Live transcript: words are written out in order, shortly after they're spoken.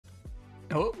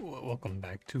Oh, welcome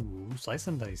back to Slice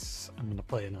and Dice. I'm gonna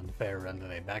play an unfair run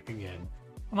today, back again.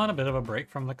 I'm on a bit of a break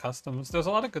from the customs. There's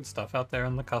a lot of good stuff out there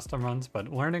in the custom runs, but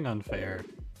learning unfair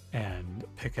and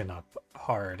picking up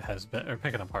hard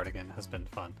again has been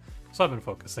fun. So I've been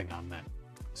focusing on that.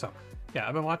 So yeah,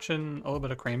 I've been watching a little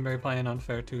bit of Cranberry playing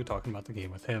unfair too, talking about the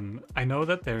game with him. I know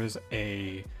that there's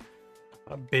a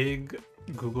big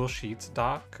Google Sheets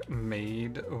doc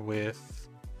made with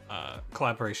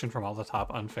collaboration from all the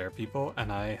top unfair people, and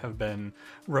I have been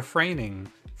refraining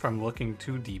from looking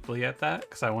too deeply at that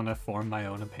because I want to form my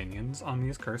own opinions on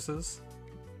these curses.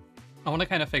 I want to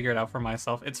kind of figure it out for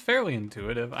myself. It's fairly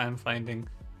intuitive, I'm finding,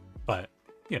 but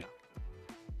you know,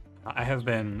 I have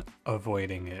been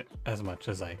avoiding it as much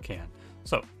as I can.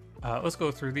 So let's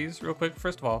go through these real quick.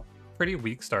 First of all, pretty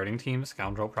weak starting team: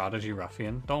 Scoundrel, Prodigy,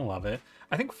 Ruffian. Don't love it.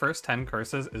 I think first 10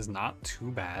 curses is not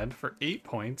too bad. For 8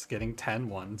 points, getting 10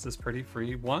 ones is pretty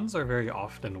free. Ones are very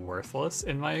often worthless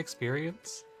in my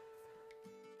experience.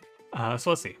 So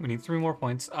let's see. We need 3 more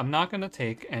points. I'm not going to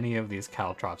take any of these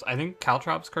Caltrops. I think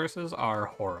Caltrops curses are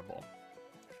horrible.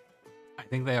 I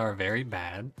think they are very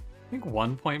bad. I think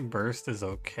 1 point burst is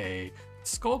okay.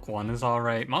 Skulk 1 is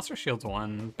alright. Monster Shields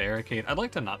 1. Barricade. I'd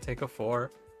like to not take a 4.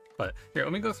 But here,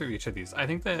 let me go through each of these. I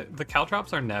think that the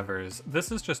Caltrops are nevers.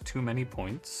 This is just too many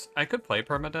points. I could play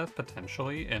Permadeath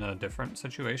potentially in a different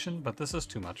situation, but this is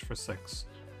too much for 6.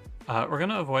 We're going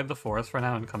to avoid the 4th for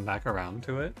now and come back around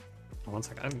to it. One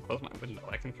second, I'm going to close my window.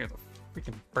 I can hear the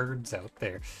freaking birds out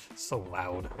there. So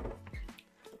loud.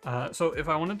 So if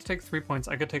I wanted to take 3 points,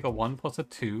 I could take a 1 plus a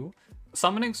 2.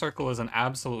 Summoning Circle is an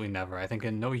absolutely never. I think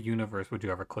in no universe would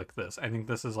you ever click this. I think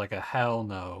this is like a hell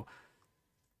no.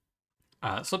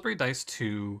 Slippery Dice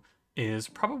 2 is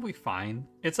probably fine.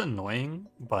 It's annoying,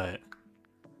 but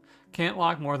can't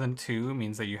lock more than 2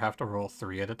 means that you have to roll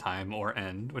 3 at a time or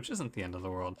end, which isn't the end of the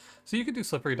world. So you could do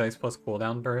Slippery Dice plus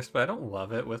cooldown burst, but I don't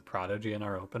love it with Prodigy in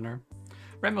our opener.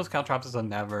 Rainbow's Caltrops is a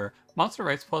never. Monster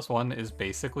Rights plus 1 is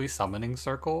basically Summoning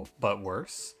Circle, but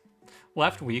worse.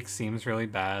 Left weak seems really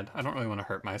bad. I don't really want to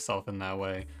hurt myself in that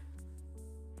way.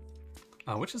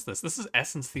 Which is this? This is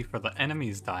Essence Thief for the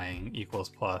enemies dying equals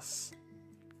plus.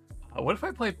 What if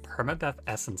I played Permadeath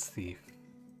Essence Thief?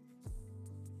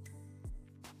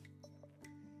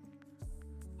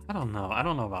 I don't know. I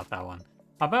don't know about that one.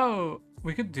 How about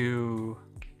we could do...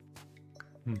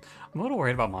 I'm a little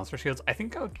worried about Monster Shields. I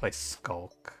think I would play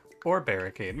Skulk or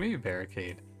Barricade. Maybe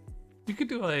Barricade. You could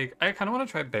do like... I kind of want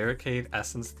to try Barricade,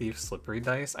 Essence Thief, Slippery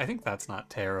Dice. I think that's not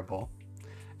terrible.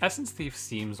 Essence Thief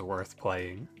seems worth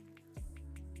playing.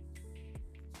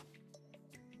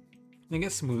 I think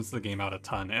it smooths the game out a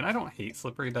ton, and I don't hate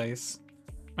Slippery Dice.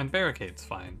 And Barricade's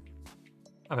fine.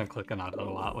 I've been clicking on it a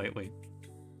lot lately.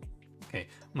 Okay,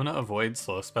 I'm gonna avoid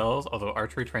slow spells, although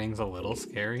archery training's a little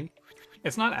scary.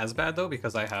 It's not as bad though,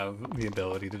 because I have the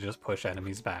ability to just push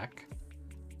enemies back.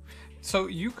 So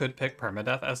you could pick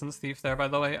Permadeath Essence Thief there, by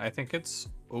the way. I think it's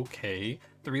okay.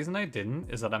 The reason I didn't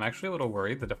is that I'm actually a little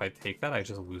worried that if I take that, I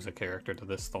just lose a character to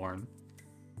this Thorn.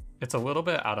 It's a little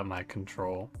bit out of my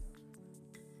control.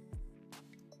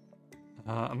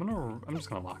 I'm just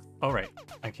gonna lock. Oh, right.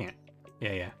 I can't.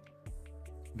 Yeah.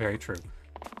 Very true.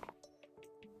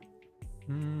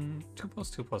 2 plus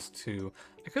 2 plus 2.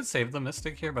 I could save the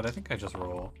Mystic here, but I think I just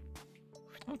roll.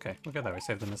 Okay, look at that. I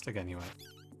saved the Mystic anyway.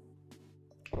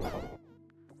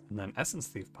 And then Essence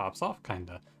Thief pops off,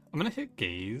 kinda. I'm gonna hit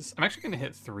Gaze. I'm actually gonna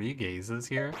hit 3 Gazes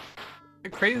here.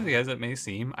 Crazy as it may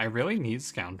seem, I really need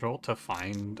Scoundrel to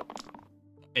find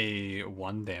a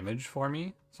 1 damage for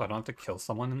me, so I don't have to kill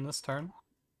someone in this turn.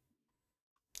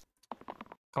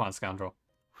 Come on, Scoundrel.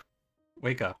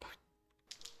 Wake up.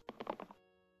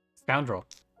 Scoundrel.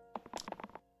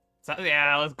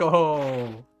 Yeah, let's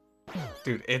go!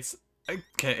 Dude, it's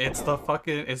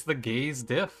the Gaze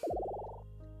diff.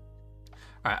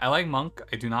 Alright, I like Monk.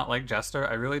 I do not like Jester.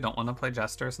 I really don't want to play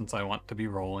Jester since I want to be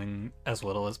rolling as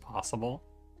little as possible.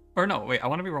 Or no, wait, I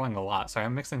want to be rolling a lot. Sorry,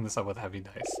 I'm mixing this up with Heavy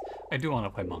Dice. I do want to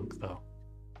play Monk, though.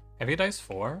 Heavy Dice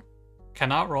 4?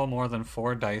 Cannot roll more than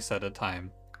 4 dice at a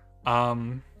time.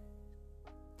 -2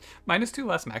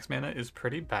 less max mana is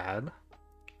pretty bad.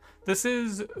 This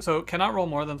is... So, cannot roll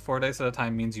more than 4 dice at a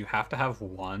time means you have to have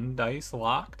 1 dice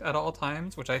locked at all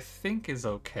times, which I think is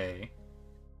okay.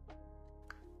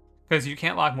 Because you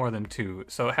can't lock more than 2.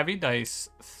 So, Heavy Dice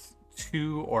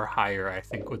 2 or higher, I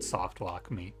think, would soft lock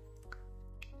me.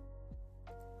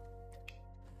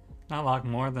 Not lock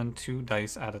more than 2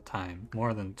 dice at a time.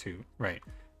 More than 2, right.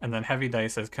 And then Heavy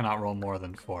Dice says cannot roll more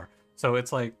than 4. So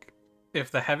it's like, if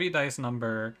the Heavy Dice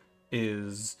number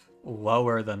is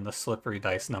lower than the Slippery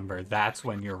Dice number, that's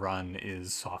when your run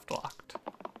is soft locked.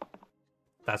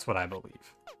 That's what I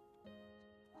believe.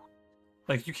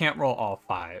 Like, you can't roll all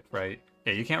 5, right?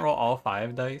 Yeah, you can't roll all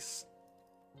 5 dice.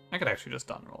 I could actually just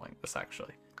done rolling this,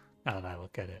 actually, now that I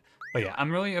look at it. But yeah,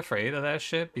 I'm really afraid of that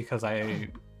shit because I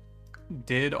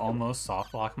did almost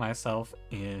soft lock myself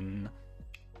in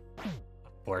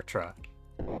Fortra.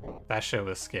 That shit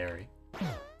was scary.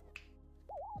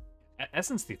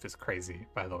 Essence Thief is crazy,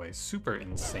 by the way. Super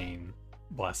insane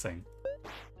blessing.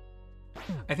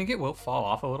 I think it will fall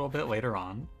off a little bit later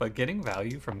on, but getting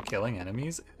value from killing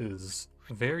enemies is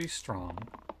very strong.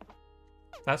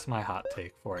 That's my hot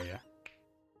take for you.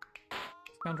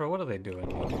 Scoundrel, what are they doing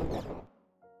here?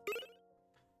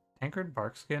 Tankard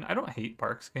Barkskin? I don't hate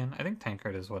Barkskin. I think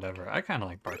Tankard is whatever. I kind of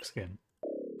like Barkskin.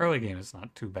 Early game is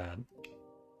not too bad.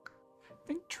 I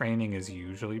think training is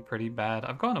usually pretty bad.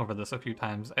 I've gone over this a few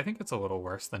times. I think it's a little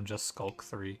worse than just Skulk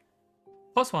 3.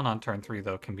 +1 on turn 3,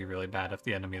 though, can be really bad if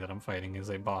the enemy that I'm fighting is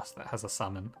a boss that has a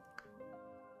summon.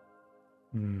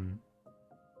 You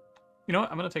know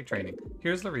what? I'm going to take training.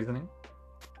 Here's the reasoning.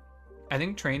 I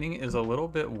think training is a little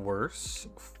bit worse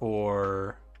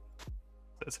for...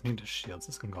 I need to shields.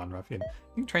 This can go on Ruffian.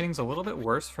 I think training's a little bit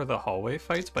worse for the hallway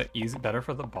fights, but better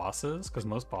for the bosses, because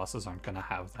most bosses aren't going to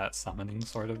have that summoning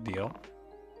sort of deal.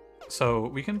 So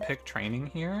we can pick training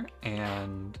here,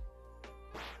 and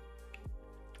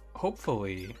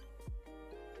hopefully,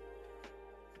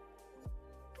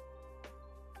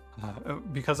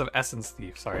 because of Essence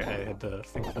Thief, sorry, I had to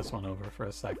think this one over for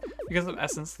a sec. Because of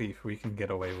Essence Thief, we can get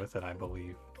away with it, I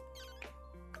believe.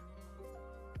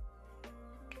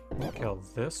 Kill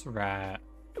this rat,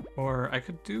 or I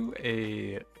could do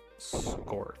a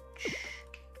Scorch.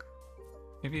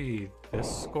 Maybe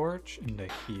this Scorch into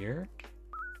here.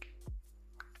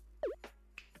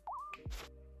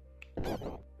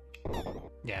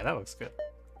 Yeah, that looks good.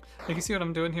 Like, you see what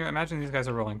I'm doing here? Imagine these guys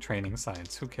are rolling training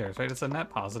sides. Who cares, right? It's a net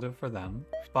positive for them,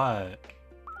 but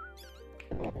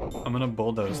I'm gonna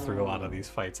bulldoze through a lot of these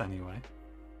fights anyway.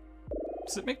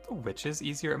 Does it make the witches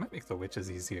easier? It might make the witches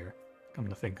easier. Come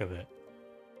to think of it.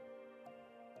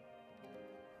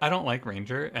 I don't like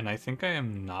Ranger, and I think I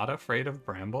am not afraid of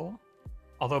Bramble.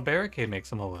 Although Barricade makes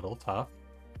him a little tough.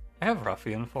 I have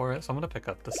Ruffian for it, so I'm going to pick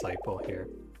up Disciple here.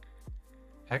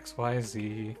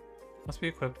 XYZ. Must be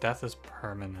equipped. Death is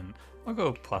permanent. I'll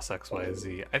go plus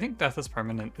XYZ. I think Death is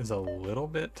permanent is a little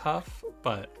bit tough,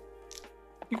 but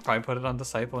you can probably put it on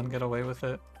Disciple and get away with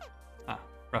it. Ah,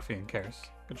 Ruffian cares.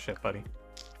 Good shit, buddy.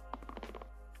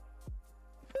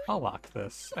 I'll lock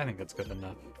this. I think it's good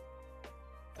enough.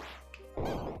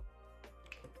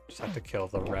 Just have to kill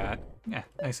the rat. Yeah,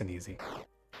 nice and easy.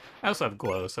 I also have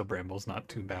Glow, so Bramble's not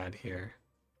too bad here.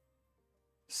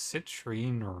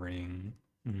 Citrine Ring.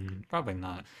 Probably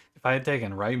not. If I had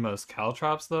taken rightmost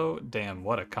Caltrops, though, damn,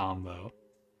 what a combo.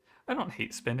 I don't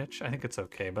hate Spinach. I think it's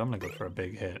okay, but I'm gonna go for a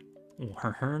big hit.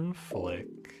 Learn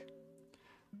Flick.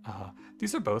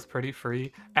 These are both pretty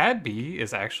free. Add B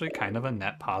is actually kind of a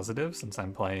net positive since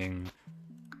I'm playing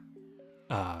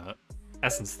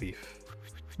Essence Thief.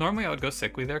 Normally I would go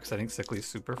Sickly there because I think Sickly is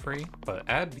super free, but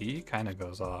Add B kind of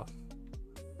goes off.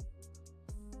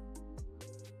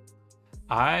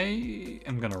 I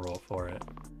am gonna roll for it.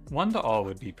 1 to all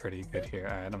would be pretty good here.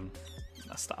 Alright, I'm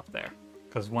gonna stop there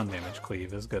because 1 damage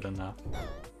cleave is good enough.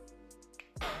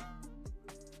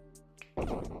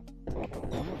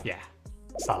 Yeah.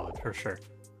 Solid for sure.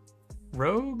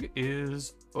 Rogue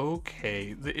is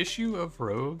okay. The issue of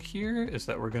Rogue here is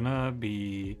that we're gonna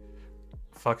be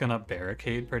fucking up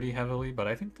Barricade pretty heavily, but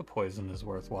I think the poison is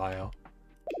worthwhile.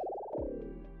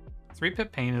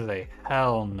 3-pip pain is a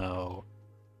hell no.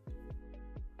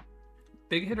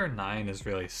 Big Hitter 9 is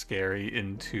really scary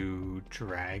into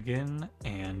Dragon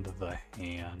and the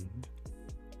Hand.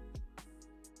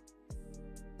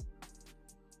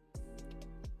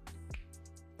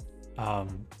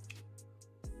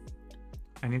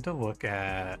 I need to look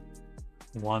at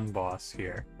one boss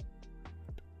here.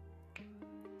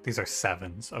 These are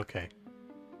 7s, okay.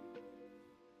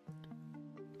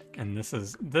 And this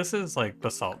is like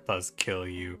Basalt does kill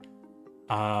you.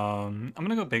 I'm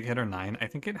gonna go Big Hitter 9. I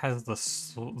think it has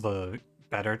the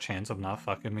better chance of not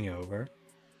fucking me over.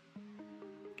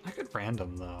 I could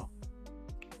random though.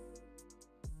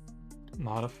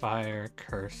 Modifier,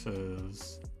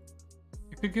 curses.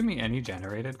 It could give me any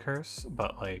generated curse,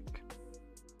 but like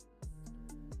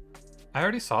I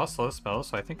already saw slow spell,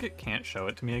 so I think it can't show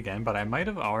it to me again, but I might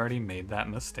have already made that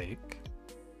mistake.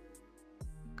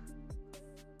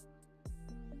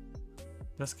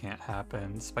 This can't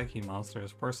happen. Spiky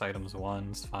monsters, worst items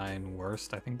 1's fine,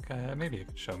 worst, I think maybe it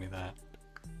could show me that.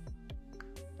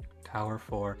 Tower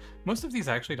 4. Most of these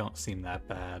actually don't seem that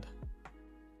bad.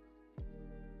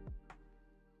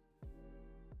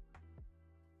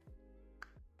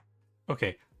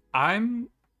 Okay, I'm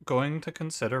going to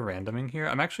consider randoming here.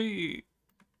 I'm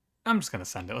just gonna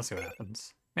send it. Let's see what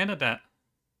happens. Mana debt.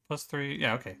 +3.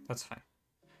 Yeah, okay, that's fine.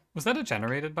 Was that a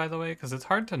generated, by the way? Because it's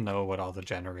hard to know what all the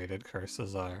generated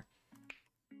curses are.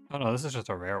 Oh no, this is just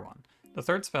a rare one. The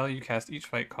third spell you cast each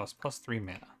fight costs +3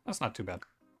 mana. That's not too bad.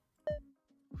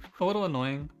 A little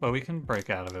annoying, but we can break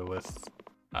out of it with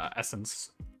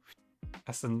Essence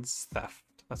Theft.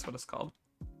 That's what it's called.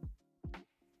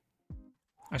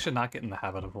 I should not get in the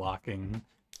habit of locking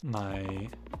my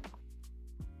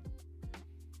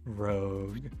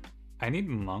rogue. I need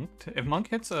Monk. If Monk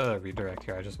hits a redirect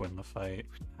here, I just win the fight.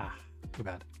 Ah, too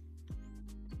bad.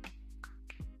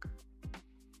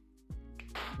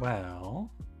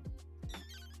 Well...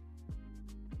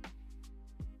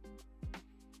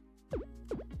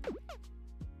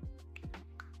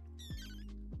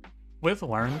 with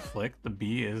Learn Flick, the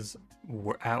bee is,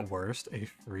 at worst, a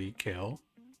free kill.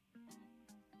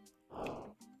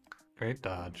 Great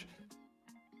dodge.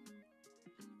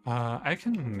 I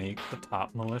can make the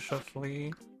top militia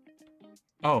flee.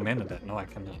 Oh, mana debt. No, I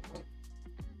cannot.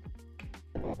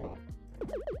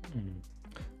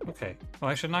 Okay. Well,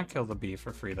 I should not kill the bee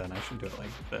for free then. I should do it like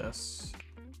this.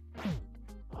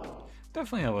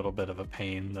 Definitely a little bit of a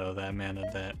pain, though, that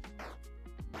mana debt.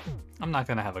 I'm not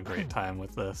gonna have a great time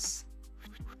with this.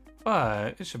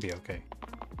 But it should be okay.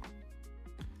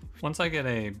 Once I get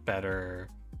a better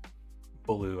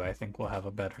blue, I think we'll have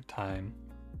a better time.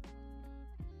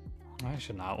 I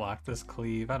should not lock this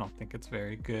cleave. I don't think it's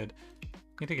very good.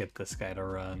 Need to get this guy to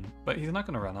run. But he's not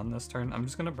going to run on this turn. I'm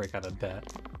just going to break out of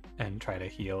debt and try to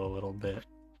heal a little bit.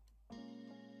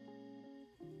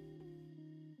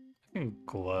 I can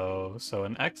glow, so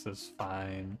an X is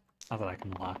fine. Not that I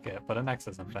can lock it, but an X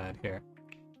isn't bad here.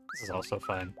 This is also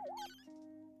fine.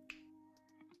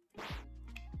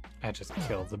 I just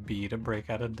killed the bee to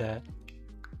break out of debt.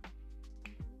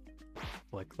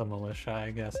 Like the militia,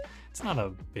 I guess. It's not a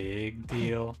big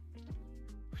deal.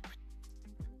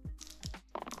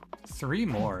 3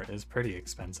 more is pretty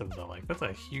expensive though, like that's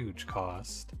a huge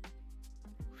cost.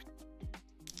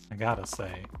 I gotta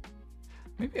say.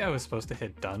 Maybe I was supposed to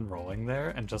hit done rolling there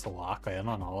and just lock in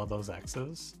on all of those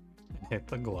X's and hit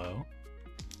the glow.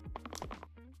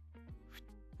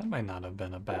 That might not have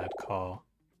been a bad call.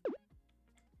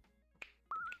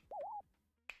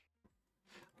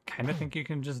 I kind of think you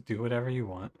can just do whatever you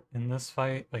want in this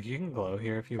fight. Like, you can glow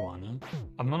here if you want to.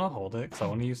 I'm gonna hold it because I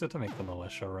want to use it to make the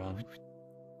militia run.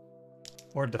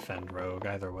 Or defend rogue,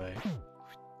 either way.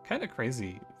 Kind of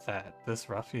crazy that this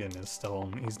ruffian is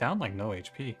still... he's down like no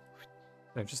HP.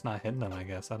 They're just not hitting him, I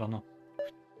guess. I don't know.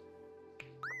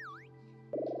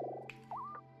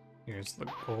 Here's the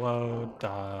glow,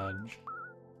 dodge,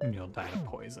 and you'll die to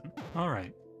poison.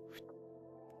 Alright.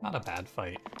 Not a bad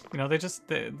fight. You know,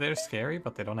 they're scary,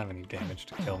 but they don't have any damage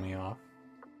to kill me off.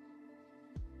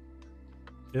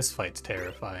 This fight's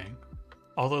terrifying.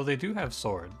 Although they do have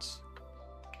swords.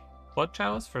 Blood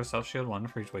Chalice for self shield 1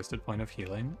 for each wasted point of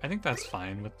healing. I think that's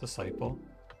fine with Disciple.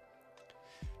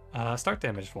 Start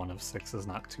damage 1 of 6 is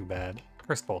not too bad.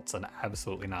 Curse Bolt's an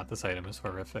absolutely not. This item is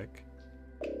horrific.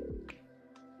 I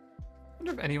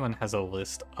wonder if anyone has a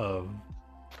list of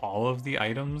all of the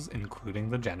items, including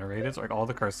the generated, like all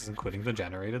the curses including the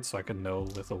generated, so I can know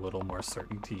with a little more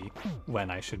certainty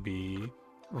when I should be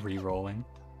re-rolling.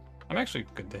 I'm actually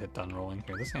good to hit done rolling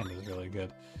here. This hand is really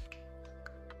good.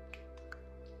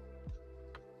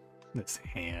 This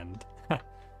hand.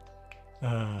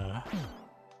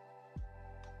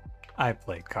 I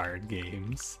play card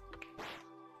games.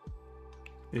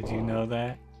 Did you know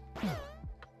that?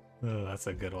 Oh, that's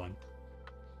a good one.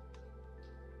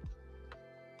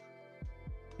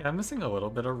 Yeah, I'm missing a little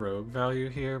bit of rogue value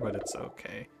here, but it's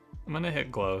okay. I'm gonna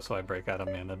hit glow so I break out of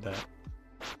mana debt.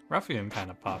 Ruffian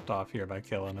kind of popped off here by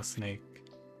killing a snake,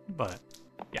 but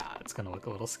yeah, it's gonna look a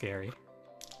little scary.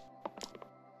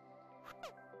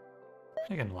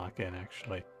 I can lock in,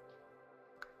 actually.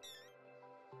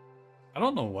 I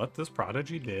don't know what this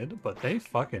prodigy did, but they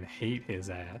fucking hate his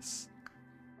ass.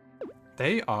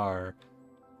 They are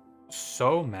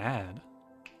so mad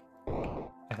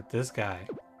at this guy.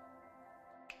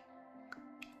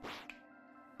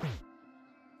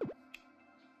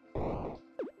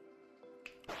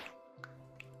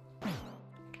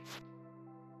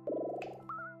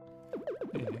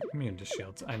 Yeah, immune to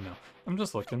shields, I know. I'm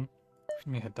just looking. Let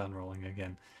me hit done rolling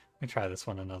again. Let me try this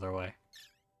one another way.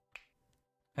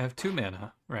 I have 2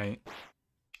 mana, right?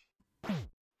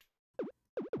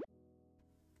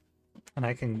 And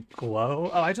I can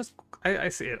glow. Oh, I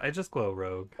see it. I just glow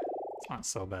rogue. It's not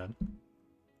so bad.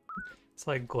 It's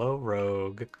like glow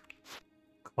rogue,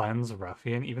 cleanse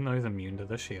ruffian. Even though he's immune to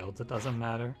the shields, it doesn't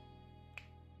matter.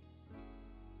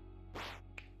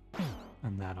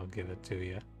 and that'll give it to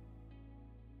you.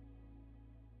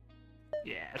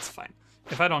 Yeah, it's fine.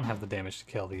 If I don't have the damage to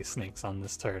kill these snakes on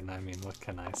this turn, I mean, what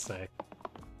can I say?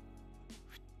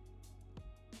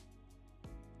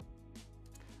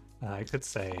 I could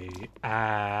say,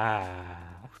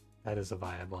 that is a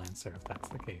viable answer if that's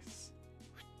the case.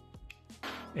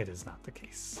 It is not the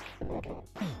case.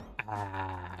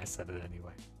 I said it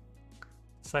anyway.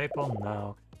 Disciple,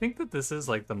 no. I think that this is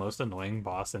like the most annoying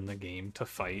boss in the game to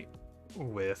fight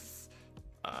with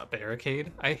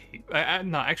Barricade.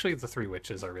 No, actually the 3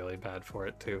 witches are really bad for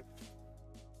it too.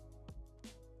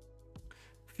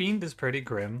 Fiend is pretty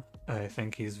grim. I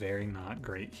think he's very not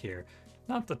great here.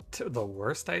 Not the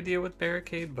worst idea with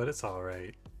Barricade, but it's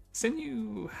alright.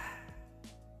 Sinew,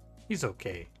 he's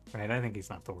okay, right? I think he's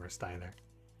not the worst either.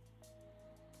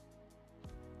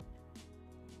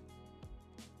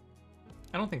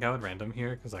 I don't think I would random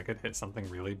here because I could hit something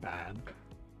really bad,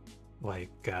 like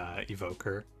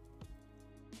Evoker.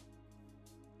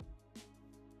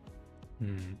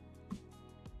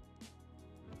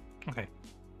 Okay,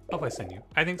 I'll play Sinew.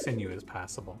 I think Sinew is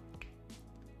passable.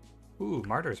 Ooh,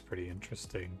 Martyr's pretty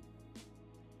interesting.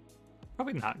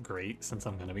 Probably not great since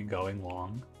I'm going to be going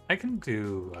long. I can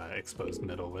do Exposed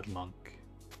Middle with Monk.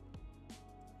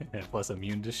 Plus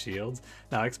immune to shields.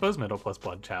 Now, Exposed Middle plus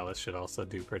Blood Chalice should also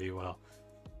do pretty well.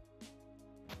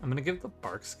 I'm going to give the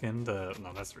Bark Skin to...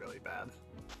 No, that's really bad.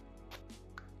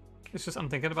 It's just I'm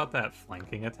thinking about that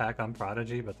flanking attack on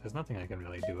Prodigy, but there's nothing I can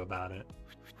really do about it.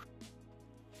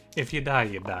 If you die,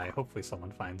 you die. Hopefully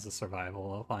someone finds a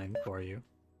survival line for you.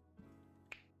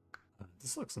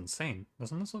 This looks insane.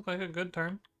 Doesn't this look like a good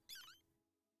turn?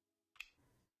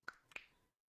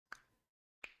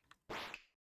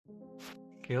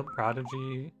 Shield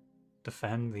Prodigy,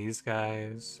 defend these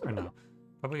guys, or no,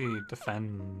 probably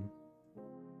defend,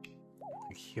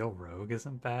 like, heal Rogue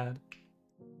isn't bad.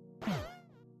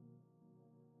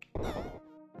 I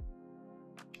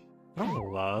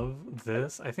don't love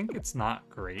this. I think it's not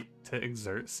great to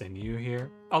exert Sinew here,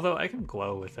 although I can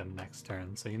glow with him next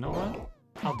turn, so you know what?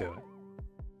 I'll do it.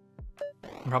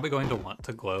 I'm probably going to want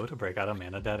to glow to break out a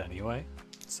mana debt anyway,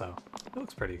 so it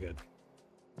looks pretty good.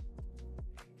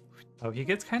 Oh, he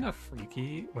gets kind of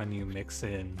freaky when you mix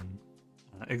in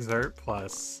Exert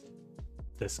plus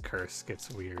this curse gets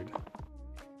weird.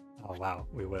 Oh wow,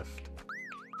 we whiffed.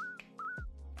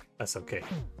 That's okay.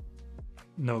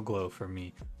 No glow for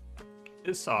me.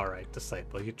 It's alright,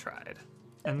 Disciple, you tried.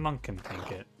 And Monk can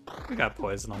tank it. We got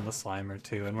poison on the Slimer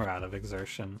too, and we're out of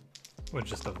exertion. Would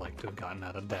just have liked to have gotten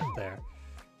out of debt there.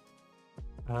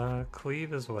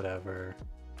 Cleave is whatever.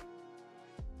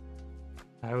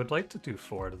 I would like to do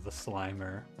 4 to the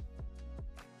Slimer.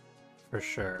 For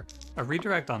sure. A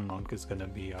redirect on Monk is gonna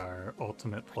be our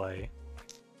ultimate play.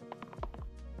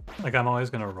 Like, I'm always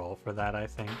gonna roll for that, I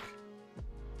think.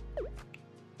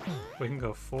 We can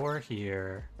go 4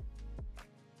 here.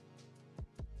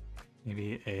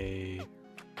 Maybe a...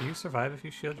 Do you survive if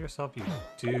you shield yourself? You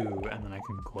do, and then I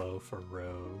can glow for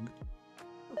Rogue.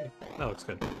 Okay, that looks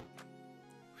good.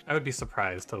 I would be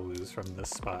surprised to lose from this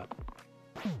spot.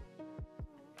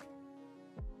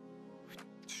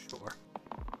 Sure.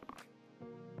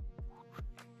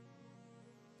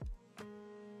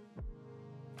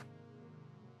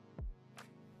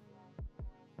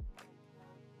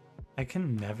 I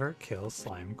can never kill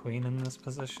Slime Queen in this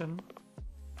position.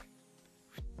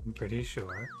 I'm pretty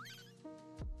sure.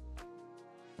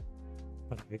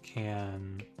 But I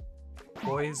can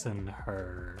poison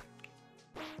her,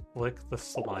 flick the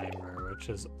Slimer, which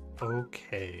is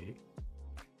okay.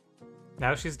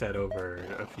 Now she's dead over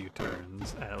a few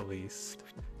turns, at least.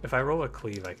 If I roll a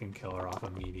cleave, I can kill her off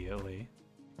immediately.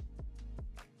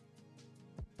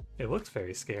 It looks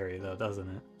very scary though, doesn't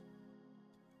it?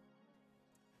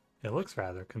 It looks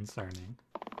rather concerning.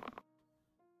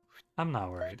 I'm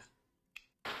not worried.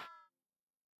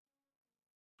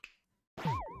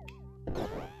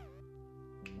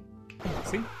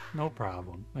 See? No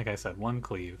problem. Like I said, 1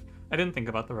 cleave. I didn't think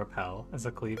about the repel as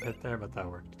a cleave hit there, but that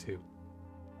worked too.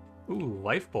 Ooh,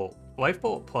 Life Bolt. Life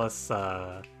Bolt plus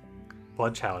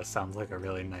Blood Chalice sounds like a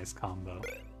really nice combo.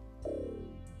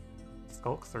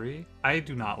 Skulk 3? I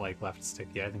do not like left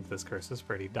sticky. I think this curse is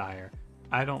pretty dire.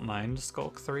 I don't mind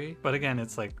Skulk 3, but again,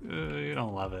 it's like, you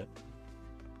don't love it.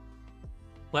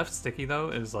 Left sticky, though,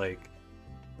 is like...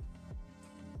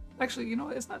 Actually, you know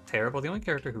what? It's not terrible. The only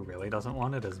character who really doesn't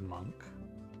want it is Monk.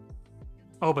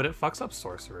 Oh, but it fucks up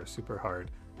Sorcerer super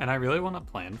hard. And I really want to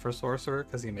plan for Sorcerer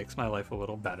because he makes my life a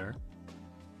little better.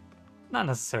 Not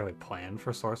necessarily plan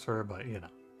for Sorcerer, but, you know.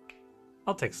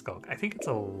 I'll take Skulk. I think it's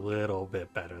a little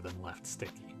bit better than left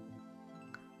sticky.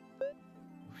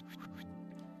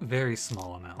 Very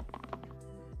small amount.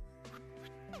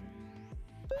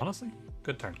 Honestly,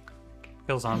 good turn.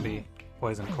 Kill zombie,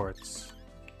 poison quartz,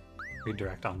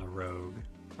 redirect on the rogue,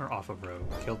 or off of rogue.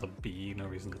 Kill the bee, no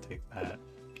reason to take that.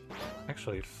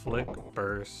 Actually, flick,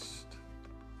 burst,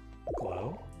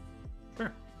 glow?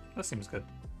 Sure, that seems good.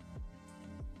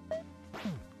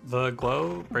 The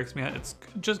glow breaks me out. It's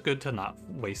just good to not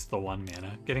waste the 1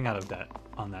 mana. Getting out of debt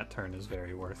on that turn is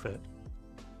very worth it.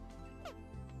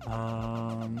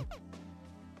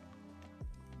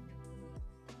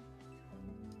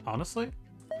 Honestly,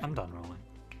 I'm done rolling.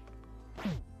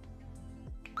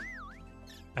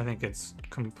 I think it's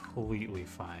completely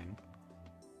fine.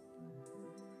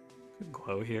 Could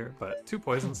glow here, but 2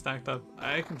 poisons stacked up.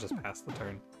 I can just pass the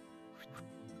turn.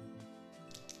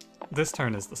 This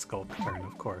turn is the Skulk turn,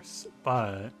 of course,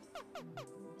 but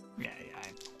yeah, I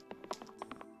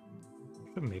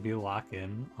could maybe lock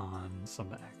in on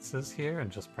some X's here and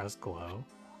just press glow.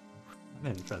 I'm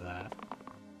in for that.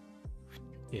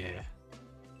 Yeah.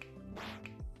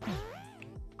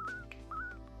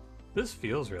 This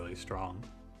feels really strong.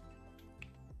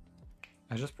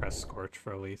 I just press Scorch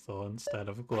for lethal instead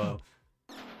of glow.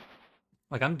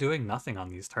 Like, I'm doing nothing on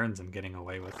these turns and getting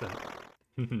away with it.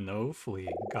 No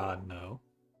fleeing, god no.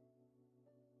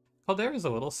 Caldera is a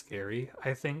little scary,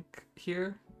 I think,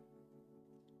 here.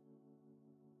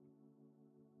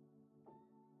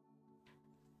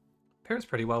 Pairs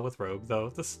pretty well with Rogue, though.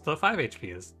 The 5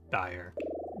 HP is dire,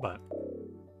 but...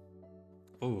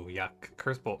 Ooh, yuck.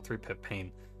 Curse Bolt, 3 pip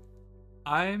pain.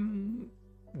 I'm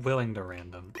willing to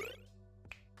random.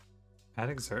 Add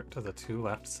Exert to the 2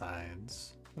 left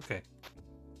sides. Okay.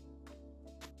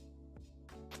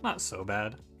 It's not so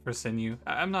bad for Sinew.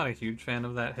 I'm not a huge fan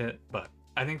of that hit, but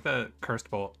I think that Cursed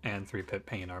Bolt and 3 pip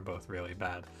pain are both really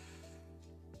bad.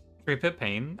 3 pip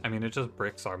pain, I mean, it just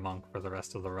bricks our monk for the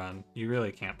rest of the run. You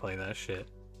really can't play that shit.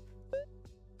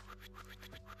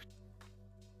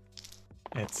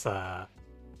 It's a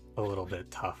little bit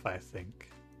tough, I think.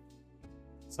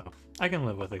 So I can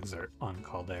live with Exert on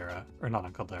Caldera, or not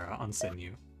on Caldera, on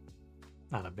Sinew.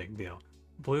 Not a big deal.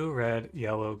 Blue, red,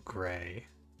 yellow, gray.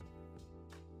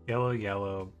 Yellow,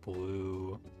 yellow,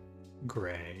 blue,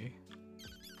 gray.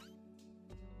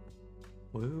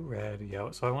 Blue, red,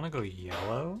 yellow. So I want to go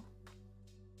yellow.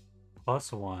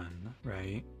 +1,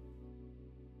 right?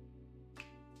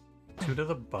 2 to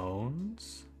the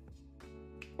bones.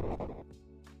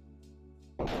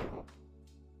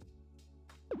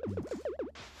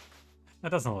 That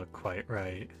doesn't look quite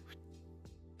right.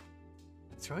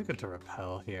 It's really good to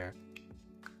repel here.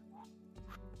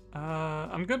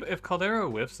 I'm good. If Caldera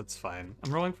whiffs, it's fine.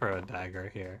 I'm rolling for a dagger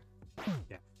here.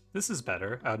 Yeah, this is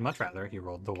better. I would much rather he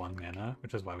rolled the 1 mana,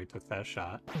 which is why we took that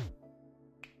shot.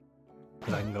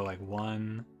 Because I can go like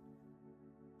 1,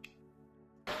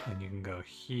 and you can go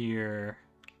here.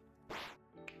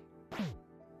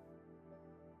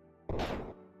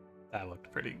 That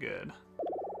looked pretty good.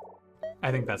 I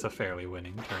think that's a fairly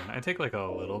winning turn. I take like a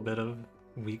little bit of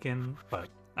weaken, but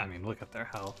I mean, look at their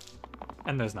health.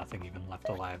 And there's nothing even left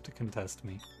alive to contest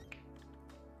me.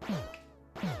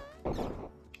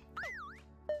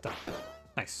 Done.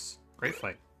 Nice. Great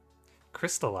fight.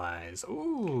 Crystallize.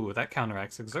 Ooh, that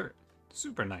counteracts Exert.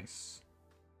 Super nice.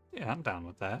 Yeah, I'm down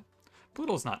with that.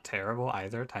 Boodle's not terrible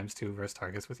either. ×2 versus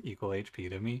targets with equal HP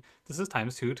to me. This is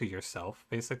 ×2 to yourself,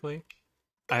 basically.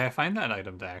 I find that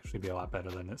item to actually be a lot better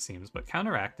than it seems, but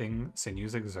counteracting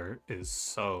Sinew's Exert is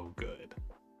so good.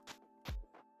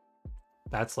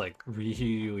 That's like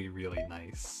really, really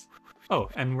nice. Oh,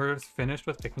 and we're finished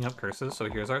with picking up curses, so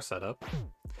here's our setup.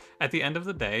 At the end of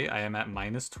the day, I am at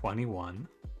 -21.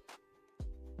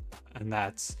 And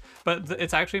that's... But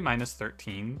it's actually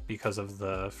 -13 because of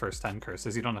the first 10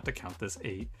 curses. You don't have to count this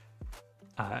 8.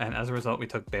 And as a result, we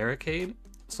took Barricade,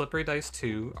 Slippery Dice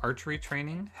 2, Archery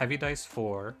Training, Heavy Dice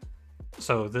 4.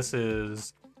 So this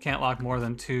is can't lock more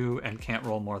than 2 and can't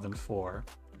roll more than 4.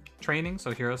 Training,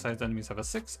 so hero-sized enemies have a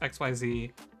 6,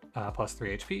 XYZ,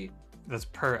 +3 HP. That's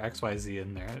per XYZ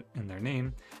in their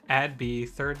name. Add B,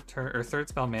 third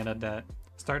spell mana debt,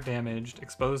 start damaged,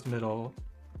 exposed middle,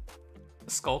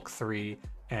 Skulk 3,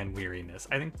 and Weariness.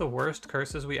 I think the worst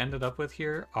curses we ended up with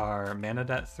here are mana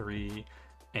debt 3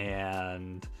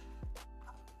 and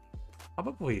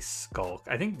probably Skulk.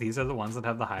 I think these are the ones that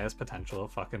have the highest potential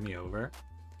of fucking me over.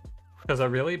 Because a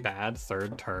really bad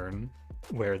third turn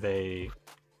where they...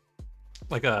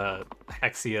 like a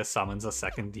Hexia summons a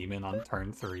second demon on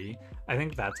turn 3. I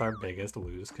think that's our biggest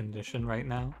lose condition right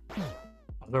now.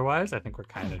 Otherwise, I think we're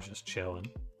kind of just chilling.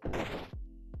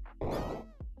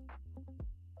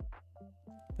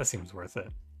 That seems worth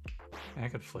it. I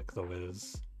could flick the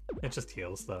Wiz. It just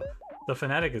heals though. The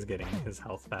Fanatic is getting his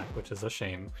health back, which is a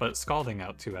shame, but scalding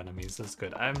out 2 enemies is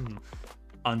good.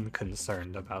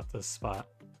 unconcerned about this spot.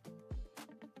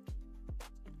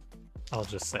 I'll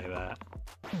just say that.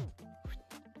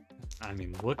 I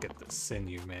mean, look at this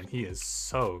Sinew, man. He is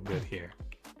so good here.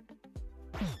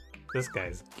 This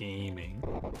guy's gaming.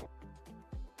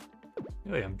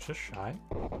 Really, I'm just shy?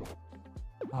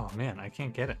 Oh man, I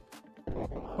can't get it.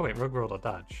 Oh wait, Rogue rolled a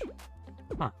dodge.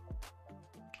 Huh.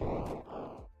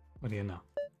 What do you know?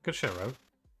 Good shit, Rogue.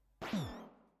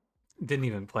 Didn't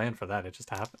even plan for that, it just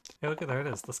happened. Hey, look at there it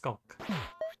is, the skulk.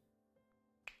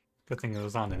 Good thing it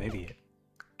was on an idiot.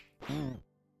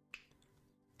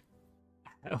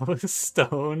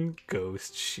 Stone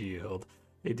Ghost Shield.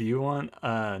 Hey, do you want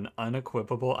an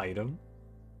unequipable item?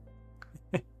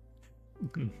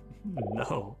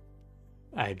 No,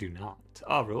 I do not.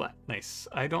 Oh, roulette. Nice.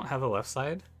 I don't have a left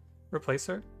side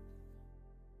replacer.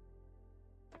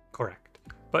 Correct.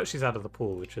 But she's out of the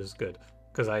pool, which is good,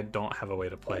 because I don't have a way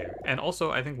to play her. And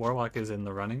also, I think Warlock is in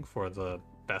the running for the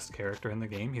best character in the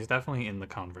game. He's definitely in the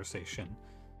conversation.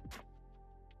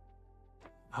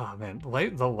 Oh man,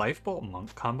 the Lifebolt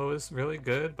Monk combo is really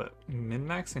good, but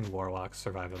min-maxing Warlock's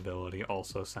survivability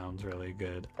also sounds really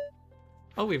good.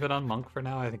 I'll leave it on Monk for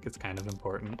now, I think it's kind of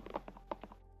important.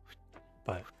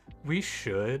 But we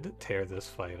should tear this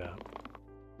fight up.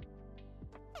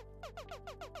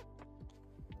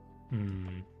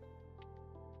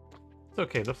 It's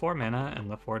okay, the 4 mana and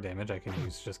the 4 damage I can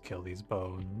use to just kill these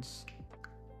bones.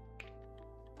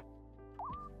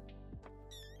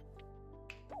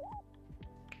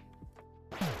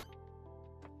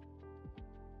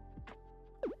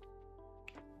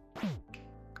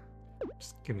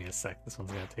 Just give me a sec, this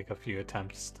one's gonna take a few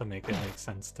attempts to make it make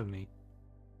sense to me.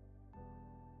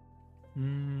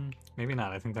 Maybe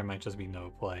not, I think there might just be no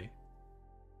play.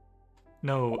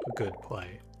 No good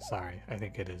play. Sorry, I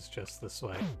think it is just this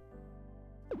way.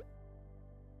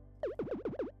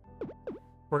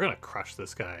 We're gonna crush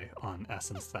this guy on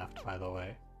Essence Theft, by the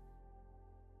way.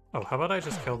 Oh, how about I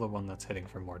just kill the one that's hitting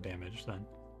for more damage then?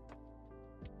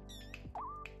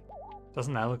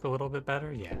 Doesn't that look a little bit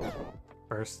better? Yeah.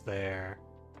 Burst there.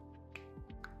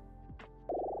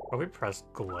 Probably press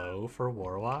glow for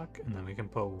Warlock, and then we can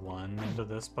put one into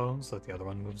this bone so that the other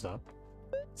one moves up.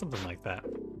 Something like that.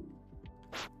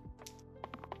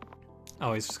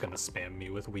 Oh, he's just gonna spam me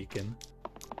with weaken.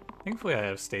 Thankfully I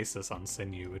have Stasis on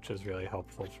Sinew, which is really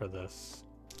helpful for this.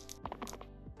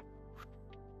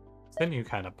 Sinew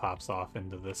kind of pops off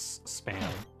into this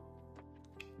spam.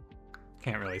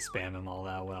 Can't really spam him all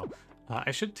that well.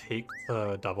 I should take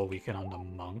the double weaken on the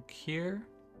Monk here.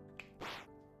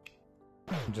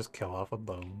 And just kill off of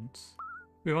bones.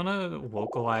 We want to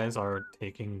localize our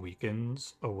taking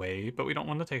weakens away, but we don't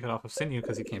want to take it off of Sinew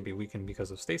because he can't be weakened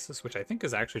because of Stasis, which I think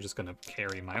is actually just going to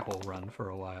carry my whole run for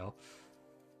a while,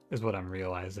 is what I'm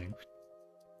realizing.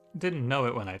 Didn't know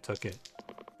it when I took it,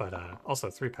 but also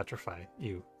 3 Petrify.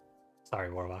 Ew. Sorry,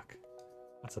 Warlock.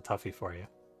 That's a toughie for you.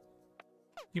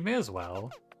 You may as well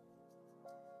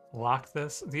lock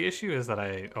this. The issue is that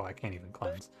I can't even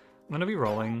cleanse. I'm going to be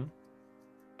rolling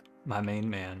my main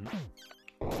man,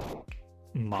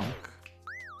 Monk.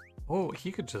 Oh,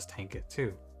 he could just tank it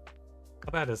too.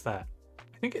 How bad is that?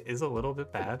 I think it is a little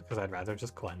bit bad because I'd rather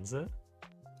just cleanse it.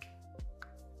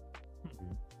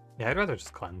 Yeah, I'd rather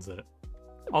just cleanse it.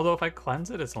 Although if I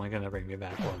cleanse it, it's only going to bring me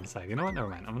back one side. You know what? Never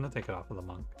mind. I'm going to take it off of the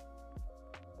Monk.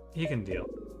 He can deal.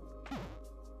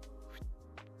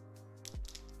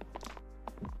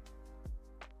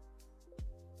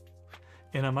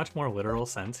 In a much more literal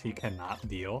sense, he cannot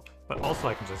deal, but also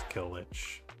I can just kill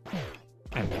Lich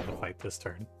and win the fight this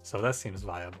turn. So that seems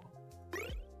viable.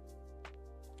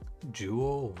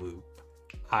 Jewel Loop.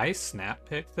 I snap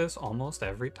pick this almost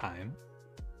every time.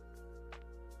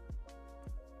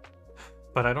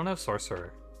 But I don't have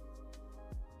Sorcerer.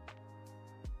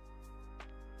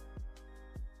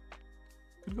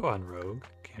 Could go on Rogue.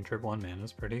 Cantrip 1 mana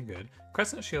is pretty good.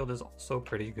 Crescent Shield is also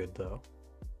pretty good though.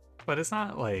 But it's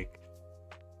not like...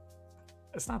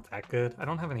 It's not that good. I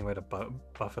don't have any way to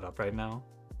buff it up right now.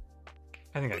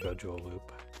 I think I go Jewel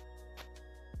Loop.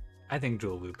 I think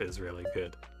Jewel Loop is really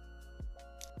good.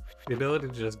 The ability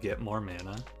to just get more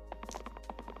mana,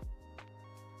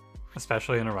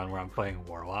 especially in a run where I'm playing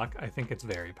Warlock, I think it's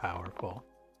very powerful.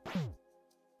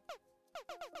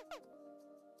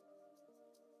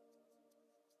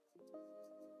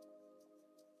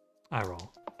 I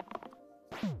roll.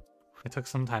 It took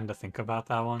some time to think about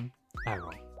that one. I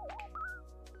roll.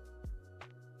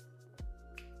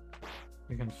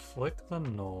 We can flick the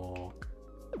Null.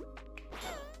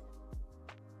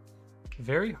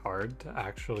 Very hard to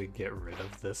actually get rid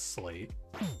of this slate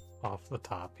off the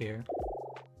top here.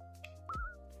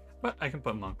 But I can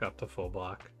put Monk up to full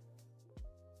block.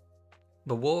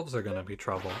 The wolves are gonna be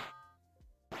trouble.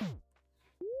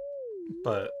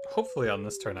 But hopefully on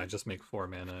this turn I just make 4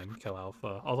 mana and kill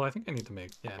Alpha. Although I think I need to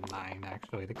make, yeah, 9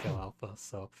 actually to kill Alpha,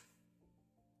 so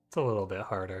it's a little bit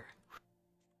harder.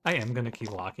 I am gonna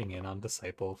keep locking in on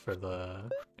Disciple for the...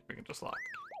 We can just lock.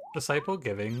 Disciple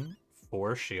giving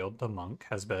 4 shield to Monk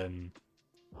has been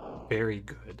very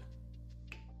good,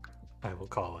 I will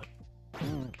call it.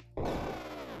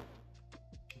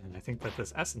 And I think that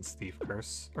this Essence Thief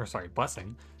curse, or sorry,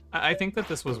 Blessing, I think that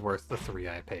this was worth the 3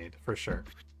 I paid, for sure.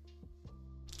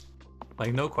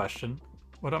 Like, no question.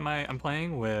 What am I? I'm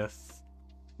playing with...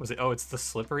 Was it? Oh, it's the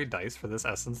Slippery Dice for this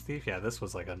Essence Thief? Yeah, this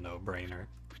was like a no-brainer.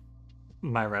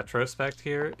 My retrospect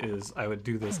here is I would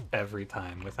do this every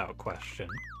time without question.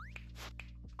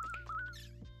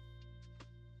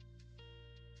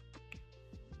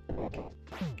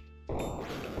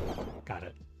 Got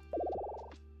it.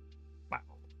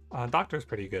 Wow. Doctor's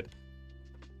pretty good.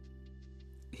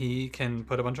 He can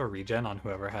put a bunch of regen on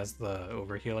whoever has the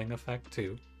overhealing effect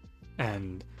too.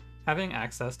 And having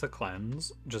access to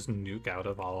cleanse, just nuke out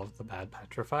of all of the bad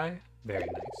petrify. Very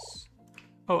nice.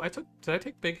 Oh, did I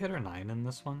take Big Hitter 9 in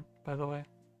this one, by the way?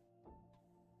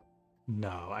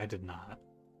 No, I did not.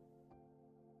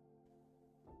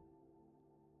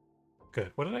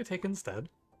 Good. What did I take instead?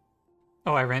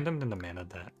 Oh, I randomed into Mana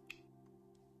Debt.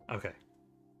 Okay.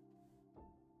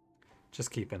 Just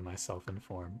keeping myself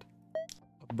informed.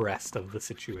 Abreast of the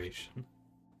situation.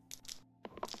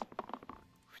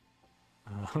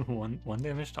 One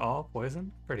damage to all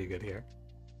poison? Pretty good here.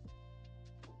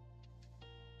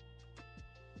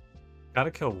 Gotta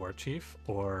kill War Chief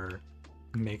or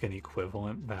make an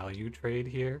equivalent value trade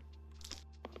here.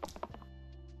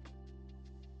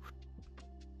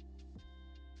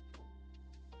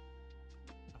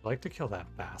 I'd like to kill that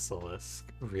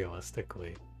Basilisk,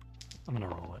 realistically. I'm gonna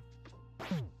roll it.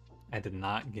 I did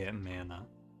not get mana.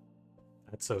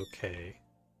 That's okay.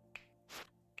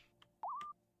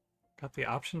 Got the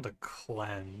option to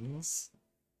cleanse.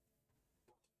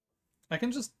 I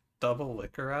can just double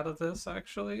liquor out of this,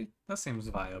 actually. That seems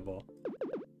viable.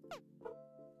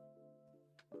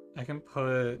 I can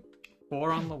put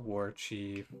 4 on the War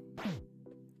Chief.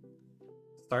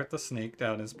 Start the snake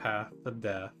down his path to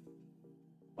death.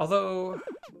 Although,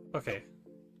 okay.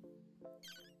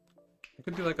 I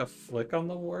could do like a flick on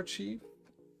the War Chief.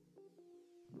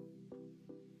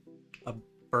 A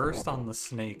burst on the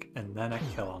snake and then a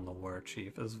kill on the War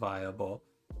Chief is viable.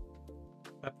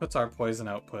 That puts our poison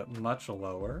output much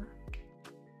lower.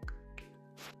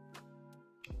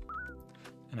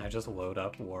 And I just load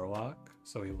up Warlock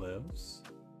so he lives.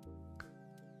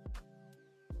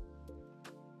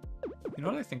 You know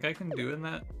what I think I can do in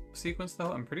that sequence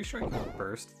though? I'm pretty sure I can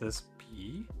burst this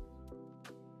bee.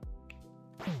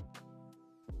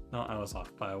 No, I was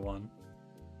off by 1.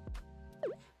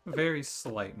 Very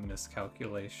slight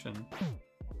miscalculation.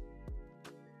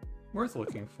 Worth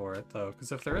looking for it though,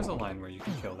 because if there is a line where you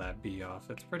can kill that bee off,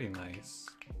 it's pretty nice.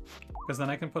 Because then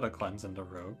I can put a cleanse into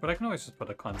Rogue, but I can always just put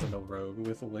a cleanse into Rogue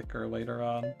with Liquor later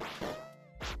on.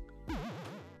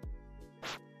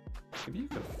 Maybe you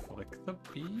could flick the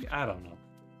bee? I don't know.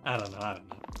 I don't know.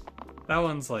 That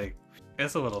one's like,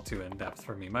 it's a little too in-depth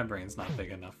for me. My brain's not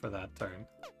big enough for that turn.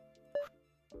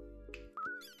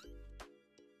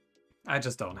 I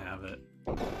just don't have it.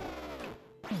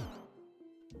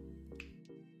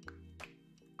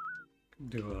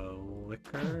 Do a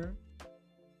Liquor.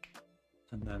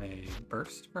 And then a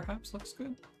Burst, perhaps, looks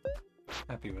good.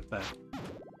 Happy with that.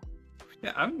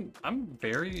 Yeah, I'm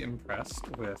very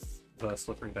impressed with the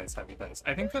Slippery Dice, Heavy Dice.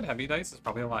 I think that Heavy Dice is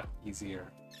probably a lot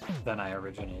easier than I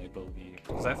originally believed,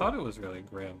 because I thought it was really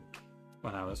grim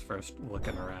when I was first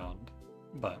looking around.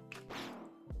 But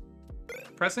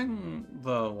pressing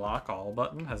the lock all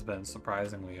button has been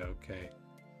surprisingly okay.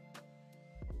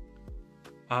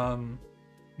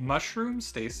 Mushroom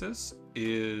Stasis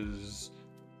is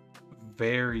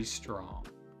very strong.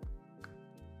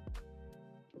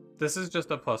 This is just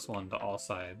a +1 to all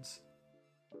sides.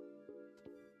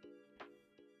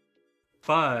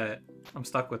 But I'm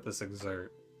stuck with this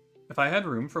Exert. If I had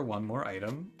room for one more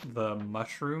item, the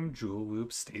Mushroom Jewel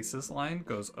Loop Stasis line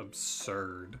goes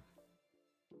absurd.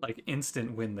 Like,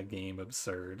 instant win the game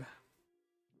absurd.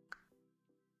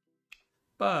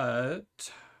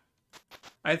 But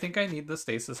I think I need the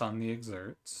Stasis on the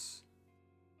Exerts.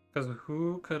 Because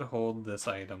who could hold this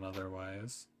item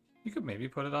otherwise? You could maybe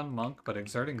put it on Monk, but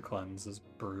Exerting Cleanse is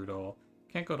brutal.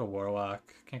 Can't go to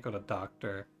Warlock, can't go to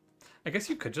Doctor. I guess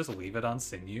you could just leave it on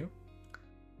Sinew.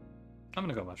 I'm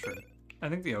gonna go Mushroom. I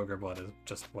think the Ogre Blood is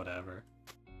just whatever.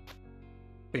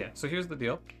 But yeah, so here's the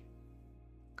deal.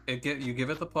 You give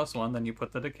it the +1, then you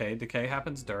put the decay. Decay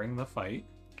happens during the fight,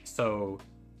 so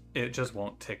it just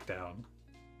won't tick down.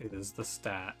 It is the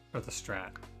stat, or the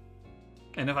strat.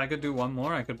 And if I could do one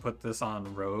more, I could put this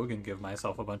on Rogue and give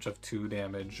myself a bunch of 2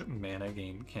 damage mana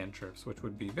gain cantrips, which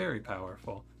would be very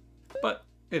powerful. But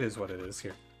it is what it is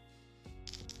here.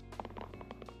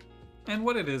 And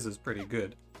what it is pretty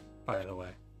good, by the way,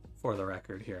 for the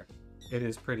record here. It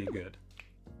is pretty good.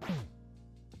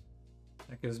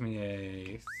 That gives me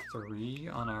a 3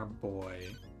 on our boy.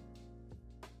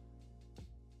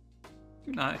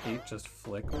 Do not hate just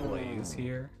Flick Blaze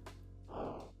here.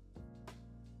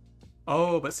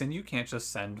 Oh, but Sinew can't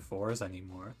just send 4s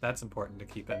anymore. That's important to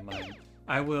keep in mind.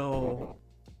 I will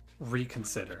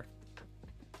reconsider.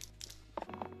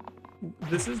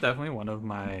 This is definitely one of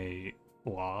my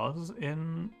flaws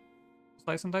in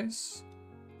Slice and Dice.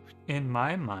 In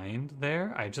my mind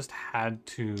there, I just had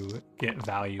to get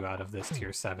value out of this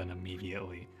tier 7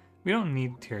 immediately. We don't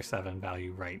need tier 7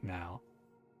 value right now.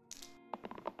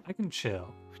 I can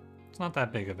chill. It's not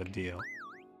that big of a deal.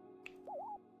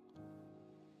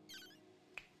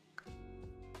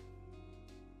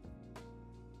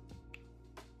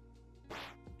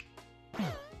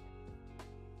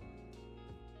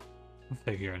 I'm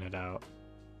figuring it out.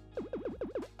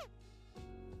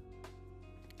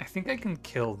 I think I can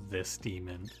kill this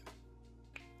demon.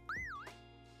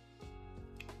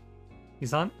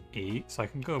 He's on 8, so I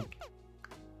can go...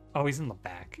 Oh, he's in the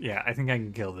back. Yeah, I think I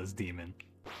can kill this demon.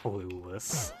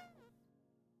 Clueless.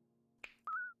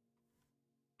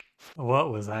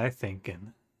 What was I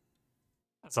thinking?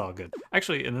 That's all good.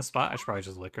 Actually, in this spot, I should probably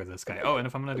just liquor this guy. Oh, and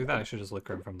if I'm gonna do that, I should just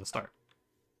liquor him from the start.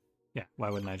 Yeah, why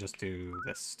wouldn't I just do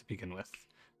this to begin with?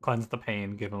 Cleanse the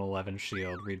pain, give him 11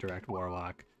 shield, redirect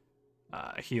Warlock,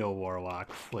 heal Warlock,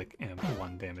 flick Imp,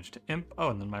 1 damage to Imp.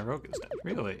 Oh, and then my Rogue is dead.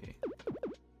 Really?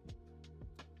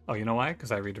 Oh, you know why?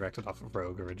 Because I redirected off of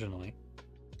Rogue originally.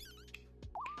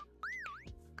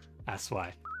 That's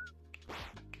why.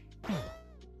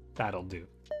 That'll do.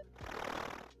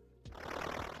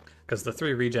 Because the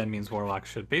 3 regen means Warlock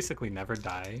should basically never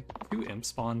die. 2 Imp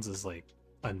spawns is, like,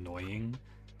 annoying.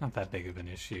 Not that big of an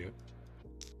issue.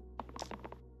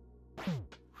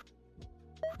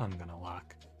 I'm gonna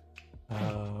lock.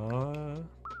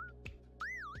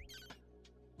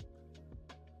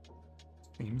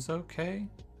 Seems okay.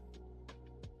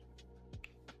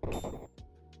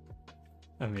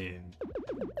 I mean,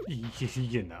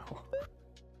 you know.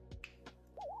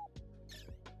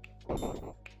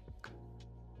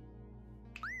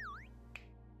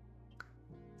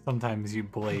 Sometimes you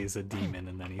blaze a demon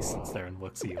and then he sits there and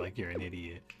looks at you like you're an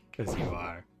idiot, because you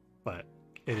are. But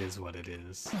it is what it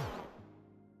is.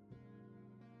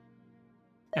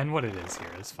 And what it is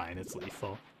here is fine, it's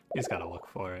lethal. You just gotta look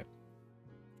for it.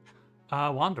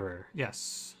 Wanderer,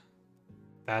 yes.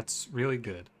 That's really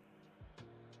good.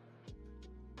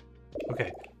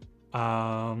 Okay.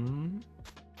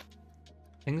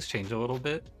 Things change a little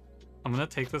bit. I'm gonna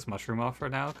take this mushroom off for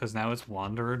now, because now it's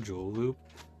Wanderer Jewel Loop.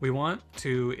 We want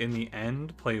to, in the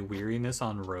end, play Weariness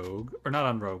on Rogue, or not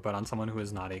on Rogue, but on someone who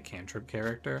is not a cantrip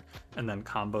character, and then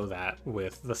combo that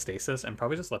with the Stasis, and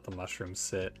probably just let the mushroom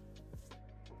sit.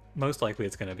 Most likely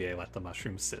it's gonna be a let the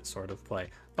mushroom sit sort of play.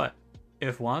 But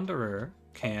if Wanderer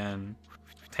can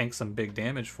tank some big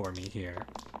damage for me here,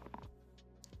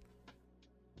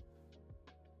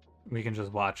 we can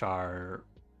just watch our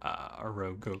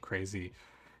Rogue go crazy.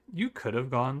 You could have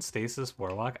gone Stasis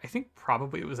Warlock. I think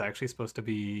probably it was actually supposed to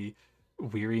be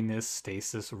Weariness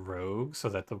Stasis Rogue so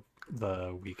that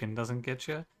the weaken doesn't get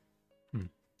you.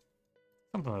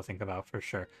 Something to think about for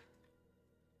sure.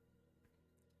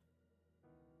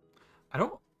 I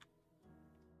don't...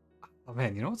 Oh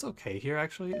man, you know what's okay here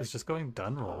actually? Is just going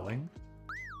done rolling.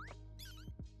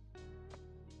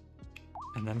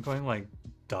 And then going like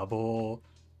double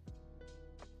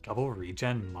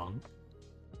regen monk.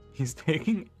 He's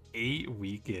taking 8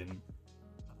 weaken.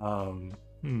 But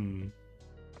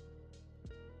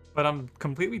I'm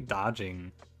completely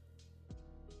dodging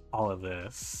all of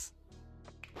this.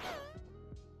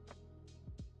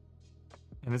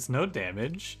 And it's no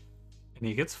damage. And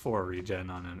he gets 4 regen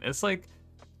on him. It's like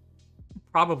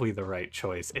probably the right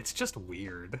choice. It's just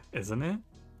weird, isn't it?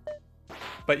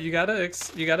 But you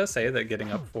gotta say that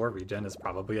getting up 4 regen is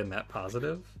probably a net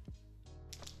positive.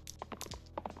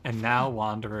 And now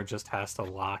Wanderer just has to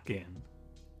lock in.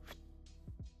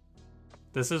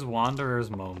 This is Wanderer's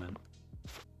moment.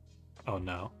 Oh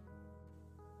no.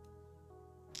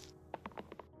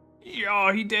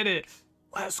 Yo, he did it!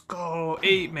 Let's go!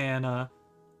 8 mana.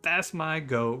 That's my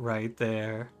goat right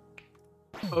there.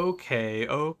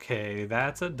 Okay,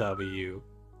 that's a W.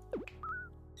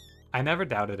 I never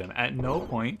doubted him. At no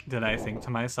point did I think to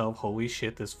myself, holy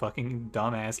shit, this fucking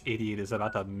dumbass idiot is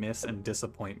about to miss and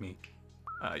disappoint me.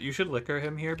 You should liquor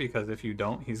him here, because if you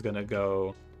don't, he's gonna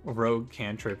go rogue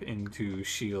cantrip into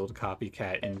shield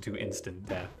copycat into instant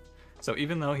death. So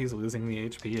even though he's losing the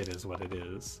HP, it is what it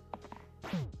is.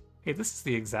 Hey, this is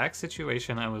the exact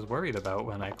situation I was worried about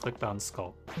when I clicked on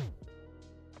Skull.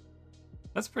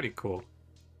 That's pretty cool.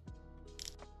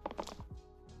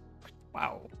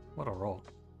 Wow, what a roll.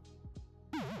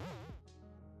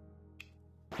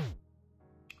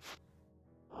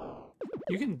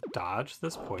 You can dodge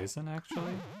this poison,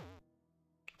 actually.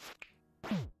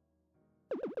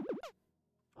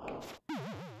 I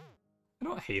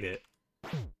don't hate it,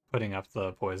 putting up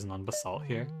the poison on Basalt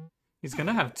here. He's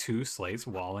gonna have 2 slates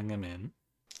walling him in.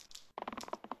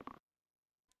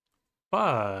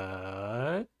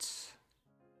 But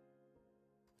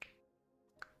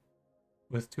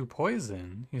with 2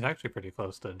 poison, he's actually pretty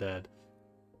close to dead.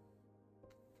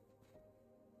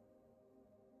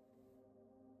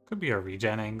 Could be a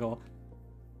regen angle.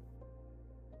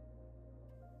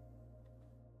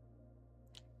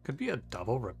 Could be a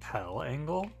double repel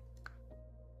angle.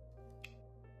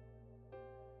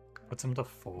 Puts him to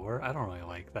 4? I don't really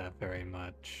like that very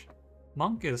much.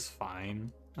 Monk is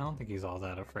fine. I don't think he's all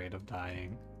that afraid of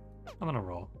dying. I'm gonna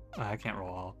roll. I can't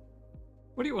roll all.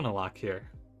 What do you want to lock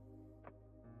here?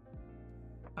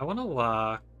 I want to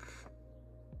lock...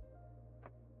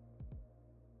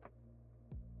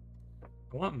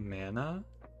 I want mana.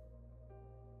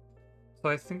 So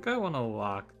I think I want to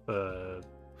lock this.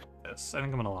 I think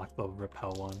I'm going to lock the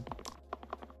repel one.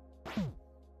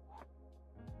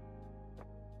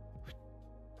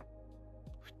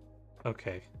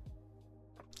 Okay.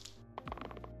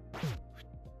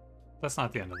 That's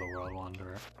not the end of the world,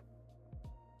 Wanderer.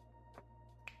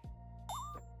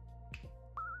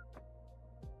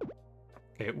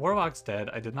 Okay, Warlock's dead.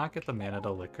 I did not get the mana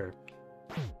to liquor.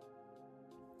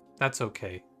 That's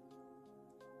okay.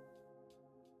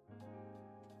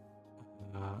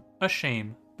 A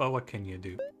shame, but what can you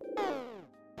do?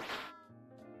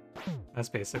 That's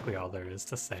basically all there is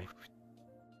to say.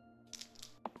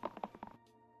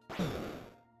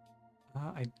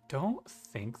 I don't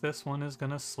think this one is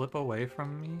gonna slip away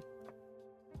from me.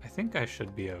 I think I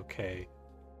should be okay.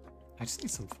 I just need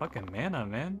some fucking mana,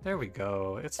 man. There we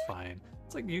go. It's fine.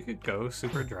 It's like you could go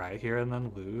super dry here and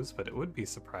then lose, but it would be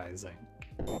surprising.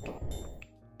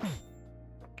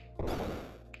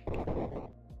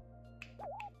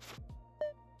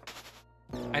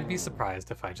 I'd be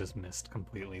surprised if I just missed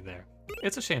completely there.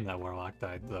 It's a shame that Warlock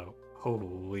died, though.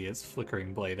 Holy, it's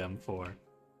Flickering Blade M4.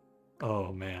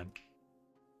 Oh, man.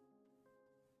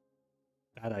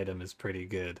 That item is pretty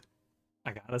good.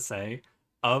 I gotta say,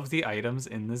 of the items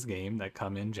in this game that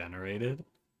come in generated,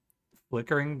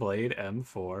 Flickering Blade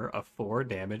M4, a 4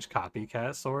 damage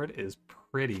copycat sword, is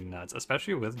pretty nuts,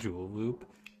 especially with Jewel Loop,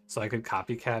 so I could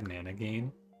copycat mana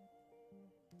gain.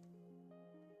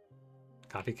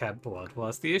 Copycat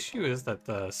Bloodlust. The issue is that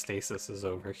the Stasis is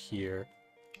over here.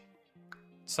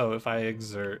 So if I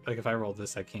exert, like if I roll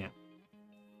this, I can't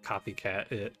copycat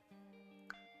it.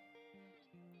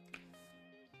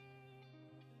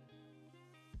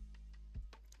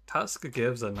 Tusk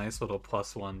gives a nice little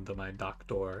 +1 to my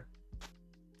Doctor.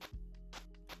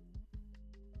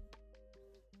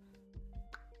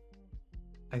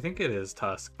 I think it is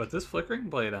Tusk, but this Flickering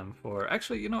Blade M4...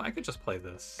 Actually, you know, I could just play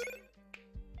this.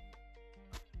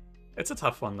 It's a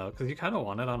tough one, though, because you kind of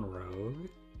want it on Rogue.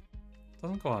 It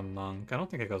doesn't go on Monk. I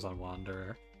don't think it goes on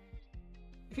Wanderer.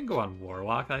 You can go on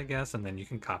Warlock, I guess, and then you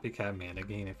can copycat mana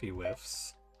gain if he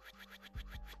whiffs.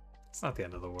 It's not the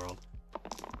end of the world.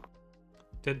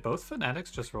 Did both Fanatics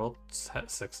just roll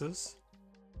 6s?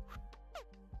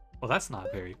 Well, that's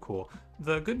not very cool.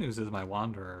 The good news is my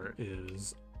Wanderer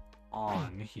is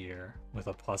on here with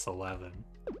a +11.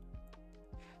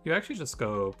 You actually just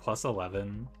go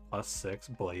 +11,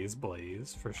 +6, Blaze,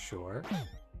 Blaze, for sure.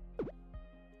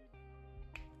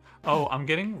 Oh, I'm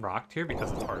getting rocked here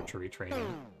because it's archery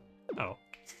training. Oh.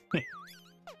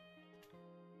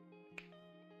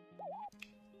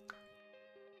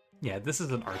 Yeah, this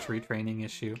is an archery training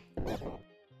issue.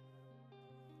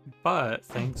 But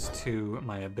thanks to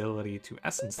my ability to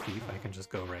Essence Thief, I can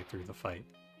just go right through the fight.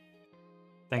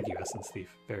 Thank you, Essence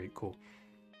Thief. Very cool.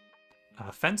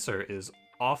 Fencer is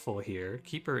awful here.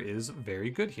 Keeper is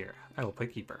very good here. I will play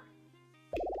Keeper.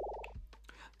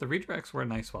 The redirects were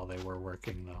nice while they were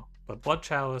working, though. But Blood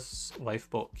Chalice,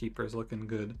 Lifebolt, Keeper is looking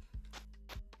good.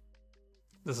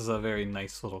 This is a very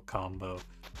nice little combo.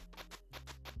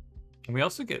 And we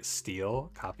also get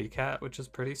Steel, Copycat, which is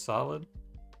pretty solid.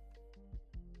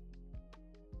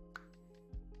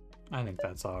 I think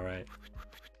that's alright.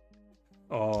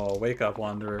 Oh, wake up,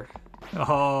 Wanderer.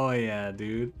 Oh, yeah,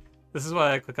 dude. This is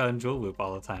why I click on Jewel Loop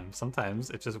all the time. Sometimes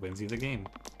it just wins you the game.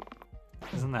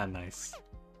 Isn't that nice?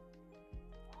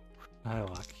 I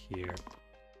lock here.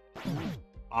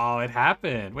 Oh, it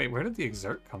happened! Wait, where did the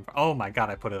exert come from? Oh my god,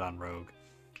 I put it on Rogue.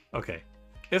 Okay.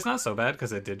 It's not so bad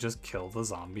because it did just kill the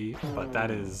zombie, but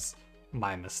that is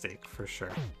my mistake for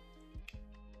sure.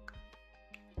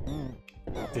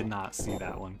 Did not see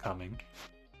that one coming.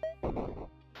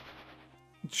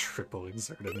 Triple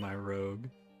exerted my Rogue.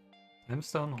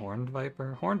 Limestone Horned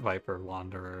Viper? Horned Viper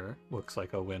Wanderer looks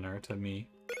like a winner to me.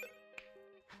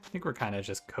 I think we're kind of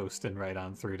just coasting right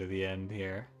on through to the end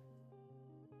here.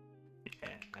 Yeah,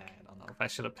 I don't know if I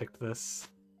should have picked this.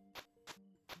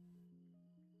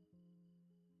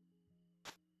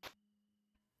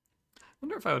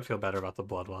 Wonder if I would feel better about the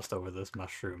Bloodlust over this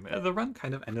mushroom. The run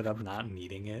kind of ended up not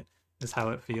needing it, is how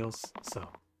it feels, so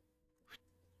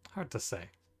hard to say.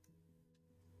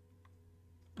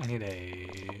 I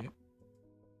need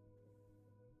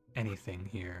anything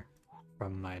here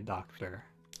from my doctor.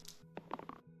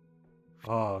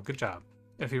 Oh, good job.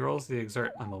 If he rolls the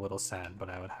exert, I'm a little sad,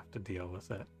 but I would have to deal with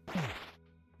it.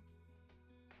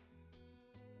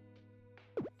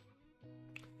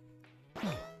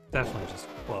 Definitely just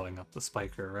blowing up the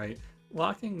spiker, right?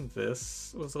 Locking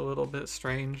this was a little bit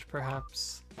strange,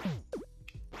 perhaps.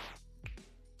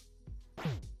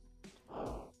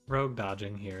 Rogue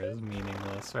dodging here is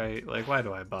meaningless, right? Like, why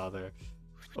do I bother?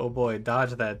 Oh boy,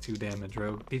 dodge that 2 damage,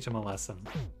 Rogue. Teach him a lesson.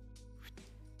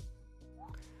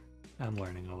 I'm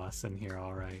learning a lesson here,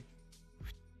 alright.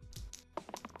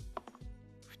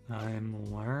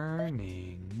 I'm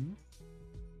learning.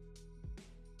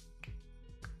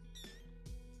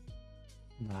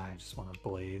 I just want to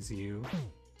blaze you.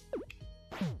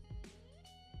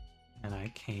 And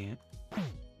I can't.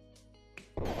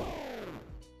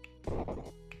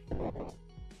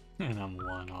 And I'm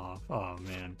 1 off. Oh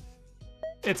man.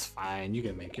 It's fine, you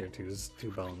can make your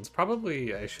two bones.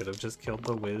 Probably I should have just killed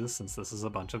the Wiz since this is a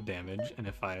bunch of damage, and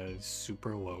if I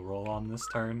super low roll on this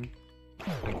turn,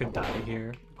 I could die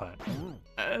here, but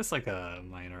it's like a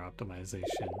minor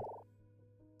optimization.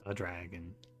 A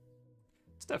dragon.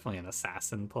 It's definitely an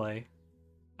assassin play.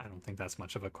 I don't think that's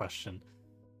much of a question.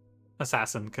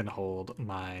 Assassin can hold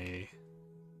my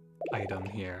item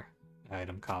here,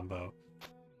 item combo.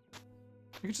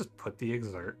 I could just put the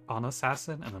exert on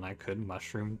assassin, and then I could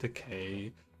mushroom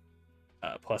decay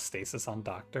plus stasis on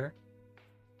doctor.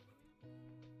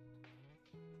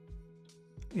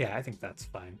 Yeah, I think that's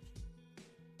fine.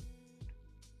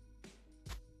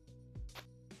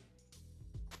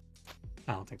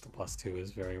 I don't think the +2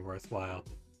 is very worthwhile.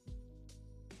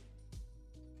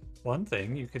 One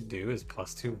thing you could do is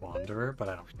 +2 Wanderer, but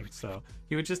I don't think so.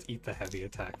 He would just eat the heavy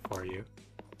attack for you,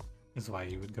 is why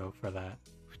you would go for that.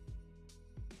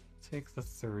 Take the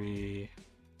 3.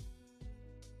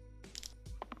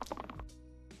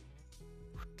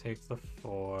 Take the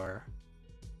 4.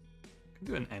 Could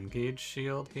do an engage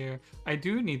shield here. I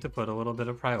do need to put a little bit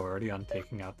of priority on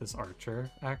taking out this archer,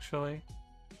 actually,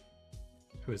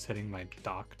 who is hitting my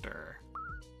doctor.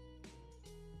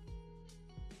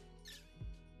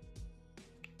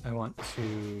 I want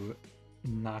to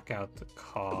knock out the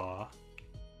Caw.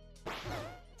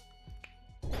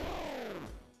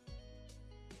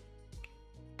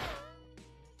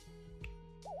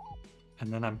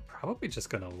 And then I'm probably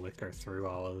just gonna liquor through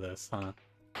all of this, huh?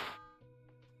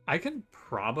 I can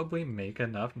probably make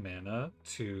enough mana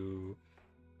to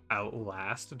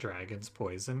outlast Dragon's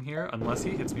Poison here, unless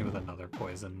he hits me with another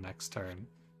poison next turn.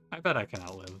 I bet I can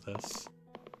outlive this.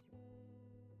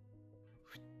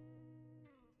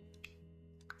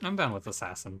 I'm done with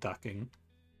Assassin ducking.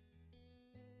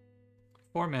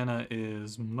 4 mana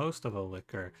is most of a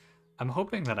liquor. I'm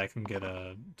hoping that I can get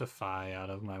a Defy out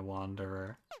of my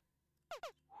Wanderer.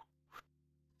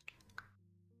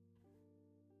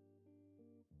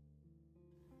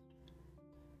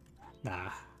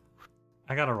 Nah.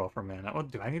 I gotta roll for mana. Oh,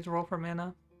 do I need to roll for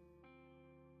mana?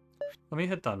 Let me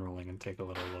hit done rolling and take a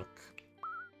little look.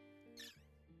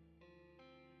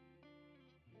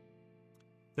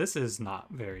 This is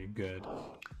not very good.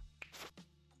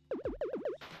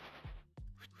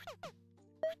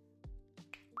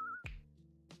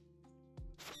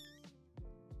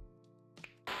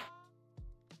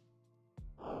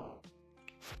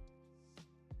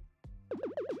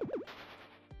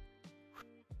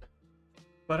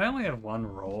 But I only have 1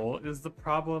 roll is the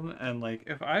problem, and like,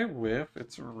 if I whiff,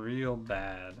 it's real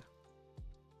bad.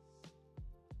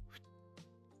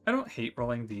 I don't hate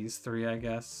rolling these 3, I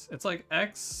guess. It's like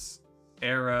X,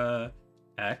 Era,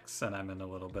 X, and I'm in a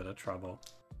little bit of trouble.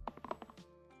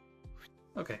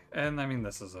 Okay, and I mean,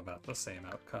 this is about the same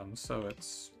outcome, so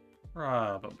it's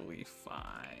probably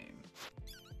fine.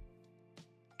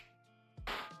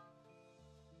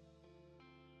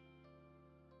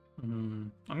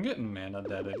 I'm getting mana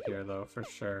deaded here, though, for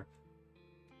sure.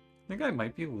 I think I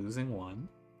might be losing one.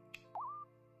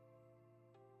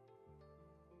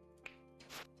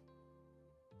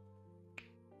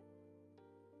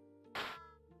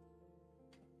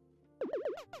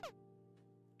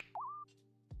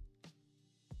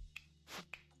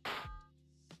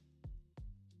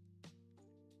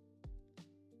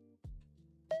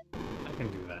 I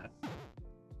can do that.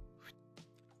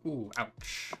 Ooh,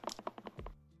 ouch.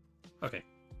 Okay.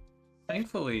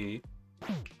 Thankfully,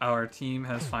 our team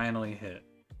has finally hit.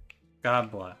 God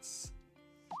bless.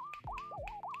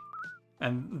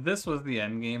 And this was the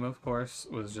end game, of course,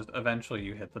 was just eventually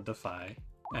you hit the defy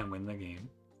and win the game.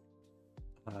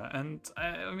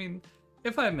 I mean,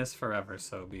 if I miss forever,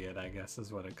 so be it, I guess,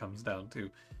 is what it comes down to.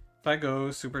 If I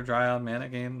go super dry on mana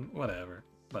gain, whatever.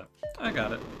 But I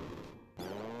got it.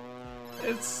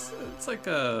 It's like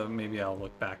maybe I'll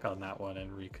look back on that one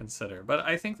and reconsider. But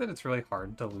I think that it's really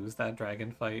hard to lose that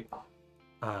dragon fight.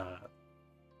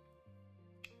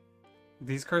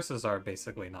 These curses are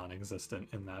basically non-existent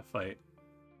in that fight.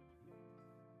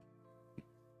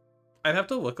 I'd have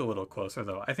to look a little closer,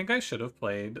 though. I think I should have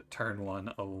played turn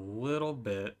 1 a little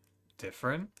bit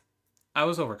different. I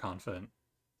was overconfident.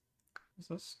 What's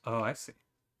this? Oh, I see.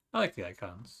 I like the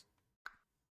icons.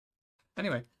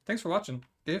 Anyway, thanks for watching.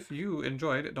 If you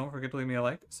enjoyed, don't forget to leave me a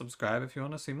like, subscribe if you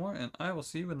want to see more, and I will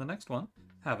see you in the next one.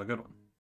 Have a good one.